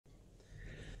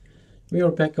We are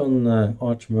back on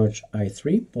ArchMerge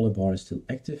i3. Polybar is still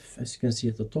active, as you can see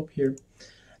at the top here.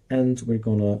 And we're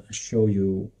gonna show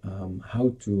you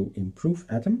how to improve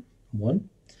Atom 1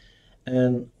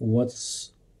 and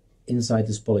what's inside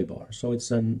this polybar. So it's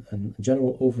a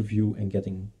general overview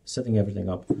and setting everything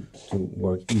up to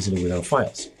work easily with our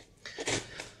files.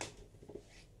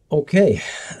 Okay,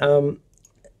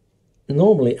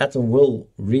 normally Atom will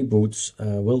reboot,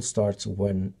 will start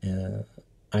when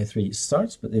i3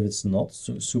 starts, but if it's not,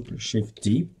 so Super Shift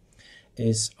D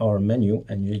is our menu,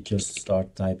 and you just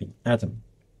start typing Atom,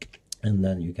 and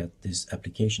then you get this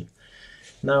application.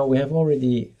 Now we have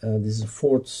already, this is a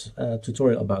fourth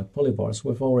tutorial about polybars.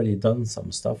 We've already done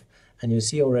some stuff, and you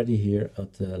see already here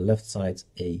at the left side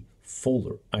a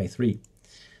folder i3.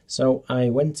 So I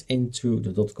went into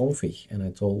the .config and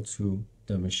I told to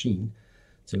the machine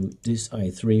to this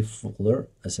i3 folder.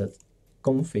 I said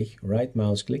config, right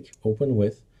mouse click, open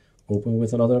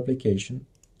with another application,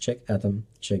 check Atom,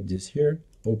 check this here,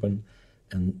 open,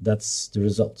 and that's the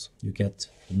result. You get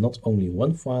not only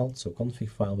one file, so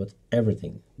config file, but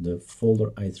everything. The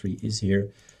folder i3 is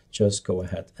here. Just go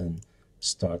ahead and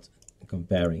start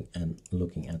comparing and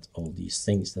looking at all these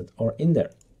things that are in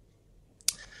there.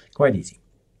 Quite easy.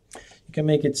 You can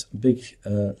make it big,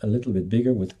 a little bit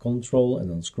bigger with Control and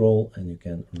then scroll, and you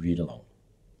can read along.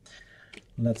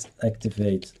 Let's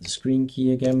activate the screen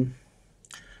key again.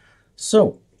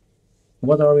 So,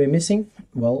 what are we missing?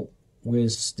 Well,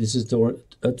 this is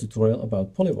a tutorial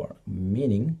about polybar,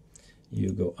 meaning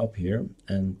you go up here,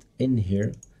 and in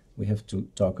here we have to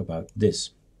talk about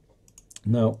this.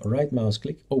 Now, right mouse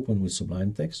click, open with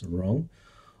Sublime Text, wrong.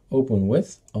 Open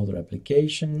with other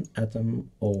application,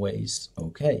 Atom, always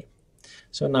okay.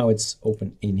 So now it's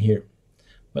open in here,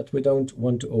 but we don't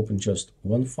want to open just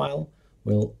one file,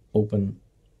 we'll open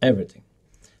everything.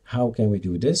 How can we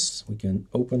do this? We can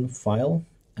open File,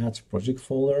 Add Project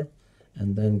Folder,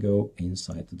 and then go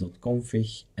inside the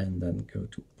 .config and then go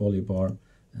to Polybar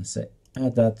and say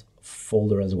add that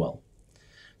folder as well.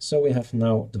 So we have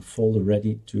now the folder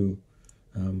ready to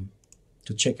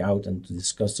check out and to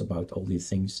discuss about all these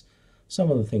things. Some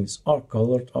of the things are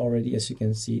colored already, as you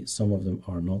can see, some of them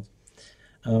are not.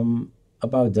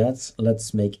 About that,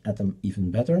 let's make Atom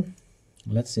even better.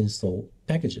 Let's install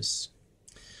packages.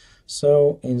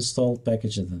 So install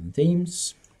packages and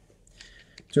themes.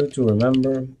 Two to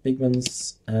remember,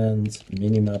 pigments and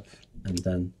minimap, and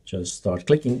then just start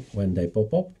clicking when they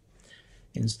pop up.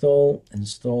 Install,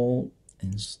 install,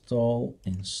 install,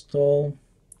 install,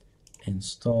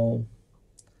 install,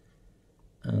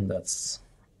 and that's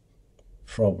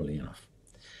probably enough.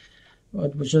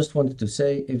 But we just wanted to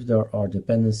say, if there are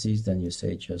dependencies, then you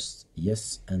say just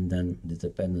yes, and then the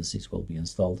dependencies will be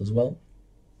installed as well.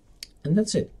 And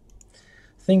that's it.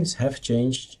 Things have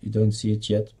changed. You don't see it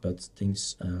yet, but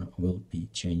things will be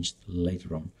changed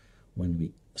later on when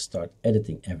we start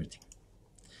editing everything.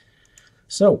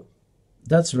 So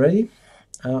that's ready.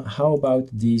 How about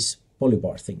these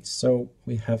polybar things? So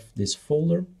we have this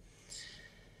folder.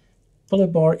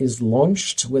 Polybar is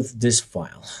launched with this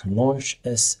file, launch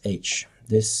sh.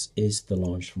 This is the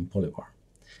launch from Polybar.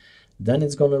 Then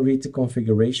it's going to read the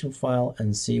configuration file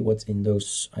and see what's in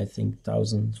those, I think,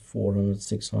 1,400,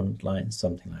 600 lines,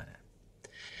 something like that.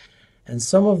 And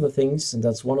some of the things, and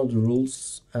that's one of the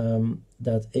rules,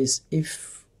 that is,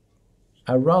 if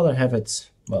I rather have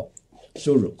it, well,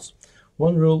 two rules.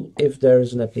 One rule, if there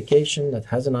is an application that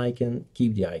has an icon,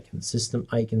 keep the icon. System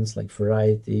icons like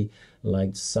Variety,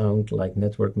 like Sound, like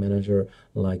Network Manager,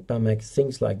 like PAMAC,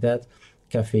 things like that,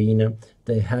 Caffeine,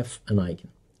 they have an icon.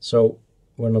 So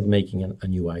we're not making a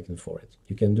new icon for it.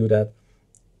 You can do that,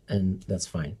 and that's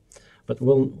fine. But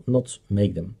we'll not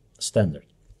make them standard.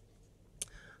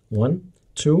 1.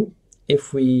 2.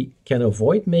 If we can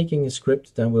avoid making a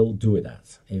script, then we'll do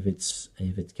that. If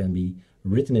it can be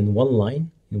written in one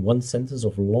line, in one sentence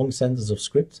of a long sentence of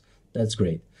script, that's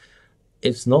great.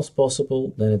 If it's not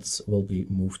possible, then it will be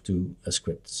moved to a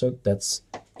script. So that's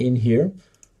in here,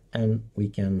 and we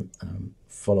can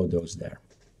follow those there.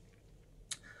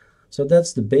 So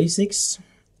that's the basics,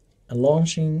 a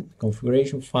launching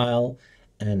configuration file,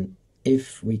 and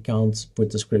if we can't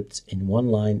put the scripts in one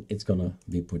line, it's gonna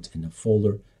be put in a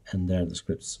folder, and there the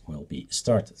scripts will be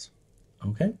started.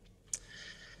 Okay?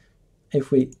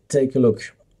 If we take a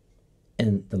look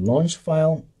in the launch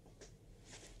file,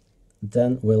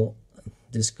 then we'll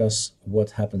discuss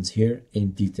what happens here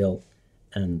in detail,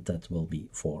 and that will be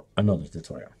for another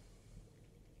tutorial.